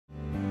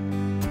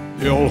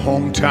The old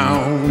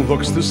hometown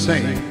looks the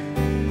same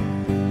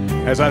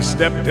as I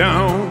step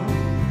down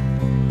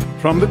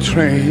from the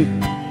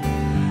train,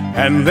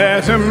 and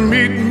there to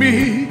meet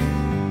me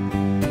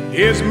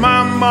is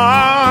my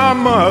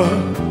mama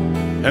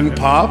and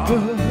papa.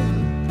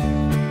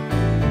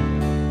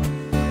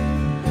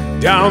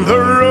 Down the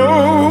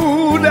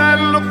road I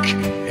look,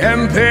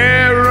 and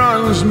there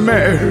runs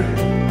Mary,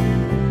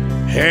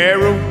 hair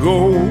of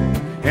gold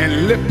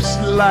and lips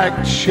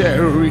like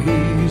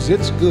cherries.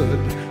 It's good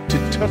to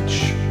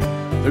touch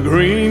the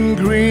green,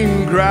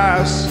 green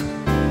grass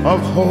of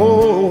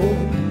home.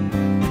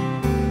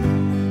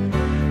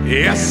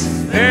 Yes,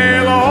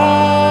 they'll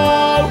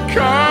all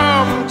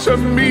come to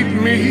meet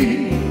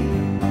me,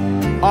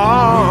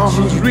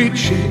 arms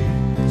reaching,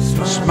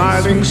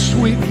 smiling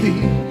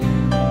sweetly.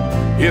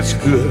 It's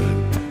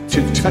good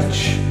to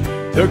touch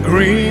the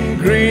green,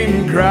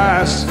 green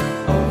grass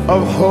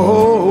of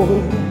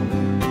home.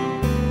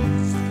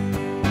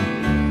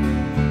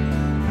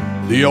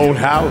 The old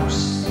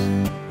house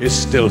is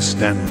still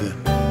standing,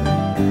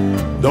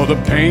 though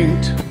the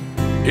paint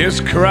is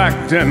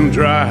cracked and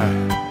dry.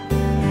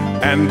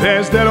 And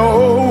there's that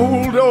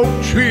old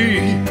oak tree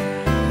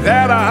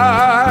that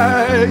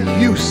I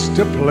used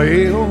to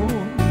play on.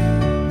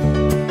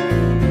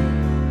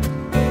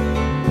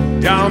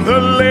 Down the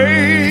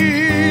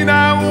lane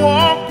I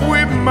walk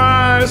with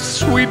my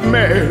sweet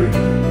Mary,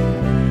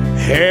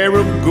 hair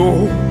of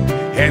gold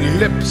and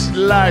lips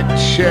like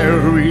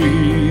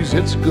cherries.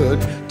 It's good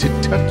to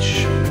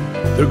touch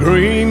the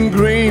green,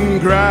 green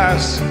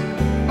grass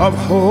of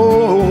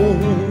home.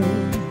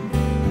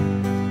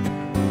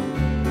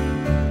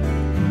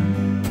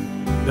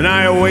 Then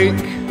I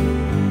awake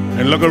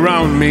and look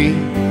around me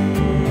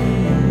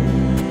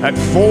at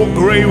 4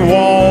 gray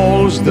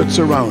walls that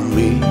surround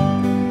me.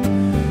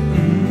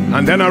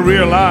 And then I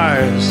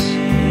realize,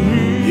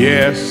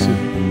 yes,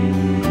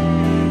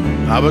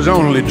 I was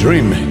only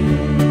dreaming.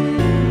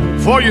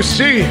 For you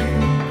see,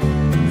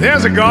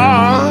 there's a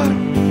God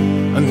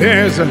and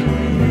there's a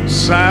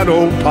sad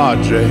old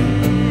padre.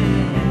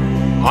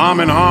 Arm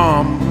in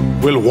arm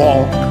we'll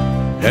walk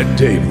at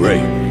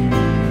daybreak.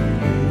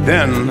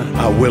 Then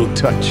I will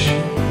touch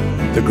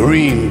the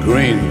green,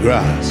 green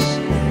grass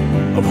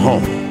of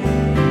home.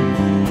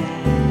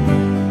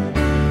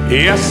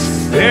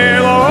 Yes,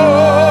 they'll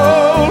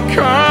all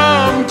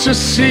come to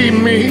see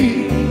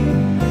me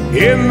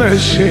in the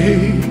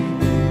shade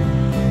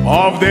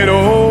of that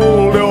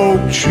old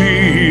oak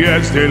tree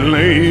as they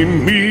lay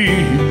me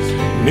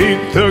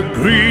 'neath the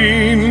green